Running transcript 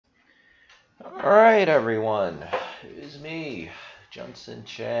Alright, everyone. It's me, Johnson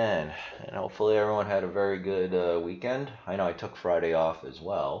Chan, and hopefully everyone had a very good weekend. I know I took Friday off as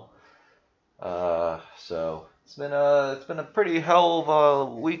well. So it's been a pretty hell of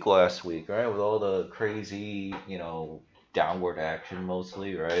a week last week, right? With all the crazy, downward action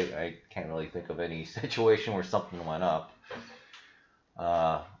mostly, right? I can't really think of any situation where something went up.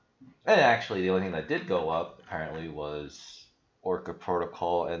 Uh, and actually, the only thing that did go up apparently was Orca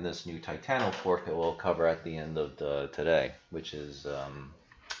Protocol and this new Titano fork that we'll cover at the end of today, which is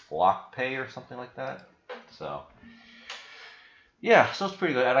Lock Pay or something like that. So yeah, so it's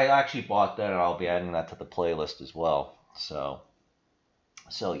pretty good. And I actually bought that, and I'll be adding that to the playlist as well. So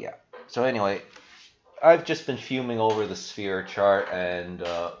yeah. So anyway, I've just been fuming over the Sphere chart, and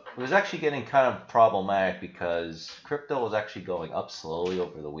it was actually getting kind of problematic because crypto was actually going up slowly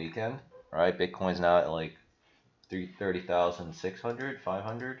over the weekend. Right, Bitcoin's now at like 30,600,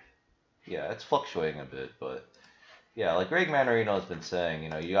 500. Yeah, it's fluctuating a bit, but yeah, like Greg Manarino has been saying,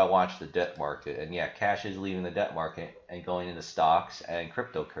 you gotta watch the debt market, and yeah, cash is leaving the debt market and going into stocks and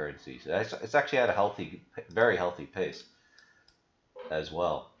cryptocurrencies. It's actually at a healthy, very healthy pace as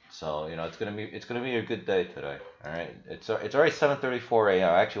well. So it's gonna be a good day today. All right, it's already 7:34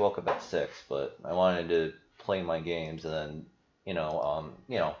 a.m. I actually woke up at 6, but I wanted to play my games and then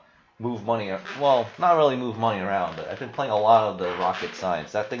move money. Well, not really move money around, but I've been playing a lot of the rocket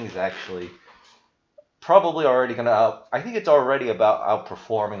science. That thing is actually probably already gonna out. I think it's already about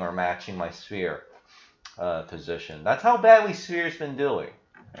outperforming or matching my Sphere position. That's how badly Sphere's been doing.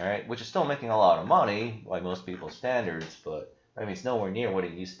 All right, which is still making a lot of money by most people's standards, but I mean it's nowhere near what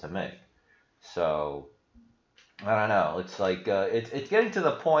it used to make. So I don't know. It's like it's getting to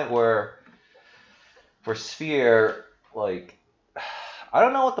the point where for Sphere, like I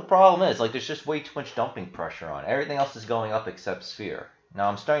don't know what the problem is. Like there's just way too much dumping pressure on. Everything else is going up except Sphere. Now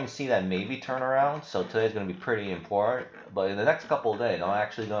I'm starting to see that maybe turn around, so today's gonna be pretty important. But in the next couple of days, I'm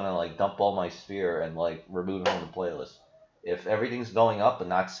actually gonna like dump all my Sphere and like remove it from the playlist. If everything's going up and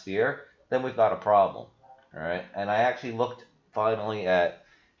not Sphere, then we've got a problem. All right. And I actually looked finally at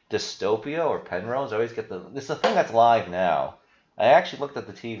Dystopia or Penrose. I always get this is the thing that's live now. I actually looked at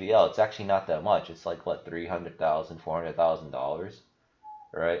the TVL. It's actually not that much. It's like what, $300,000, $400,000,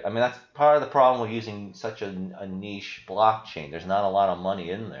 right? I mean, that's part of the problem with using such a niche blockchain. There's not a lot of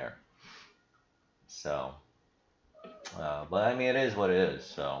money in there. So, but I mean, it is what it is.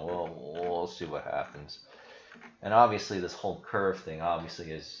 So we'll see what happens. And obviously, this whole curve thing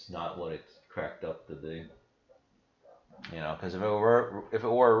obviously is not what it's cracked up to be. Because if it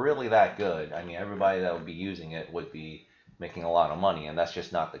were really that good, I mean, everybody that would be using it would be making a lot of money, and that's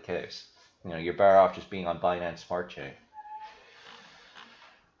just not the case. You're better off just being on Binance Smart Chain.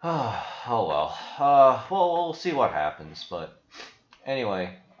 Oh well. Well, we'll see what happens. But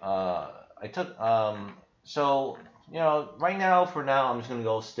anyway, I took so right now for now I'm just gonna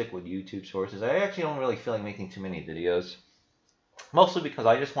go stick with YouTube sources. I actually don't really feel like making too many videos, mostly because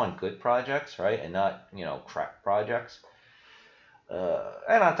I just want good projects, right, and not crap projects.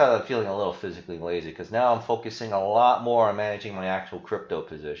 And on top of feeling a little physically lazy because now I'm focusing a lot more on managing my actual crypto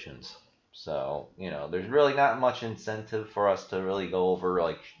positions. So, there's really not much incentive for us to really go over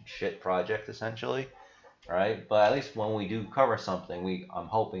like shit projects essentially, right? But at least when we do cover something, I'm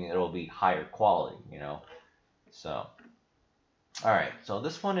hoping it'll be higher quality. So, all right. So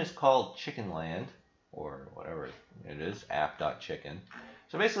this one is called Chickenland or whatever it is, app.chicken.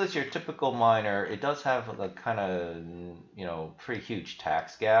 So basically, it's your typical miner. It does have a kind of, pretty huge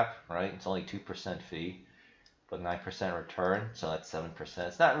tax gap, right? It's only 2% fee, but 9% return, so that's 7%.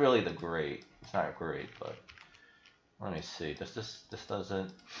 It's not really it's not great, but let me see. This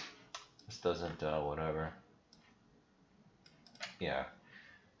doesn't whatever. Yeah.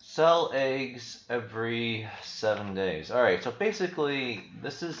 Sell eggs every 7 days. All right, so basically,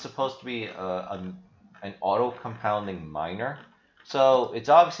 this is supposed to be an auto compounding miner. So it's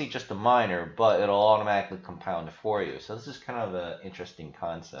obviously just a miner, but it'll automatically compound it for you. So this is kind of an interesting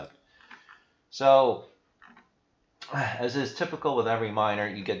concept. So as is typical with every miner,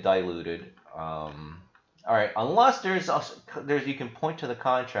 you get diluted. All right, unless there's you can point to the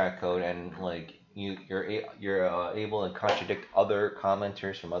contract code and like you're able to contradict other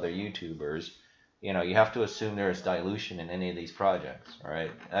commenters from other YouTubers. You have to assume there's dilution in any of these projects,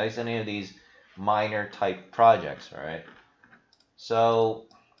 right? At least any of these minor type projects, right? So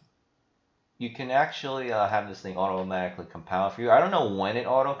you can actually have this thing automatically compound for you. I don't know when it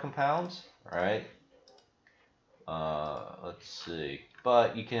auto compounds, right? Let's see.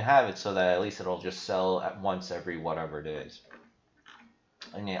 But you can have it so that at least it'll just sell at once every whatever days.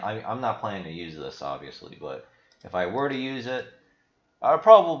 And yeah, I'm not planning to use this obviously, but if I were to use it, I'll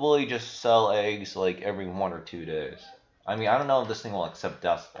probably just sell eggs like every 1 or 2 days. I mean, I don't know if this thing will accept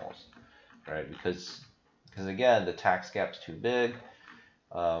decimals, right? Because again, the tax gap's too big.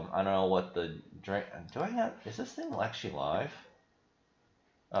 I don't know what the drink. Do I have? Is this thing actually live?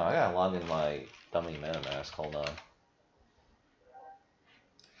 Oh, I gotta log in my dummy MetaMask. Hold on.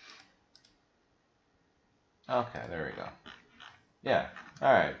 Okay, there we go. Yeah.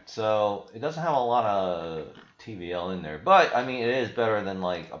 All right. So it doesn't have a lot of TVL in there, but I mean, it is better than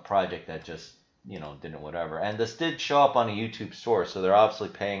like a project that just didn't whatever. And this did show up on a YouTube store, so they're obviously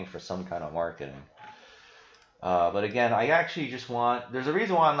paying for some kind of marketing. But again, I actually just want. There's a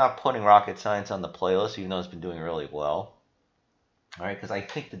reason why I'm not putting rocket science on the playlist, even though it's been doing really well. All right, because I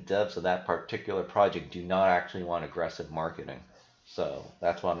think the devs of that particular project do not actually want aggressive marketing, so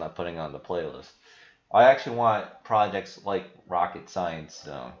that's why I'm not putting it on the playlist. I actually want projects like Rocket Science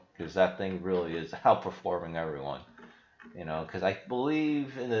Zone, because that thing really is outperforming everyone. Because I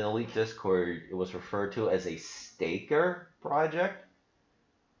believe in the Elite Discord it was referred to as a staker project.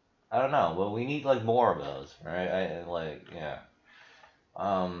 I don't know, but we need like more of those, right? Yeah.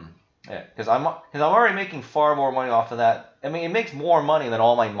 Yeah, because I'm already making far more money off of that. I mean, it makes more money than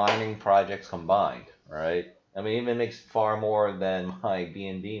all my mining projects combined, right? I mean, it even makes far more than my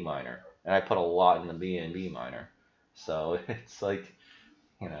BNB miner, and I put a lot in the BNB miner, so it's like,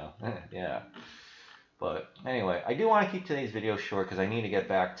 yeah. But anyway, I do want to keep today's video short because I need to get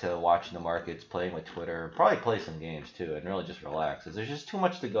back to watching the markets, playing with Twitter, probably play some games too, and really just relax. Because there's just too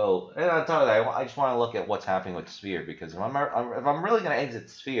much to go. And on top of that, I just want to look at what's happening with Sphere, because if I'm really going to exit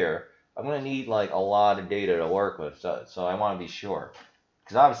Sphere, I'm going to need like a lot of data to work with. So I want to be sure,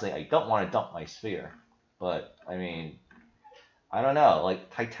 because obviously I don't want to dump my Sphere, but I mean, I don't know.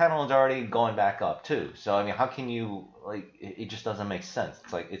 Like titano is already going back up too. So I mean, how can you like? It just doesn't make sense.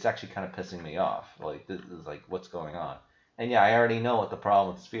 It's like it's actually kind of pissing me off. Like this is like what's going on. And yeah, I already know what the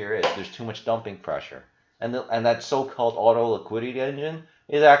problem with Sphere is. There's too much dumping pressure, and that so-called auto liquidity engine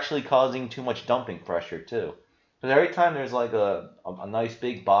is actually causing too much dumping pressure too. Because every time there's like a nice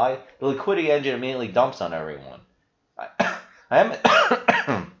big buy, the liquidity engine immediately dumps on everyone. I haven't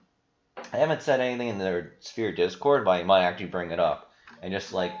I haven't said anything in their Sphere Discord, but I might actually bring it up. And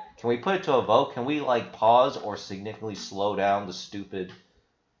just like, can we put it to a vote? Can we like pause or significantly slow down the stupid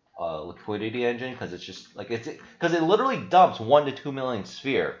liquidity engine? Because it's just like because it literally dumps 1 to 2 million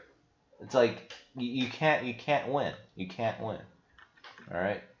Sphere. It's like you can't win. You can't win. All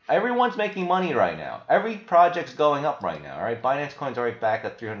right. Everyone's making money right now. Every project's going up right now. All right. Binance Coin's already back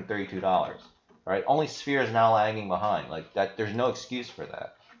at $332. All right. Only Sphere is now lagging behind. Like that. There's no excuse for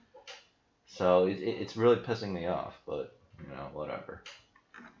that. So it's really pissing me off, but whatever.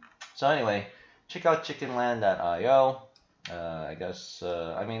 So anyway, check out Chickenland.io. I guess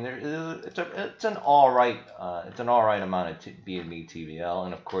I mean it's an all right amount of BNB TVL,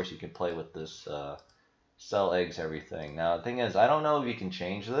 and of course you can play with this sell eggs everything. Now the thing is, I don't know if you can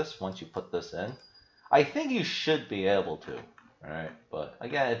change this once you put this in. I think you should be able to, all right? But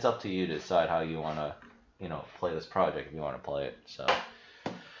again, it's up to you to decide how you want to play this project if you want to play it. So.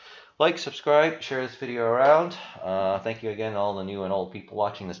 Like, subscribe, share this video around. Thank you again to all the new and old people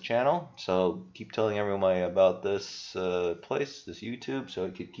watching this channel. So keep telling everyone about this place, this YouTube, so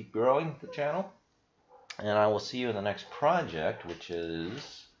it could keep growing the channel. And I will see you in the next project, which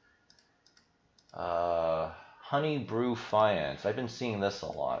is Honey Brew Finance. I've been seeing this a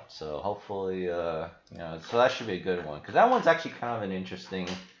lot, so hopefully, so that should be a good one. Because that one's actually kind of an interesting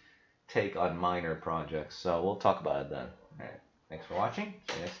take on minor projects. So we'll talk about it then. All right. Thanks for watching.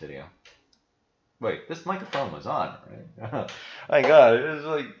 See you next video. Wait, this microphone was on, right? My God, it was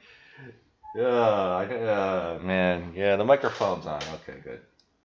like, man, yeah, the microphone's on. Okay, good.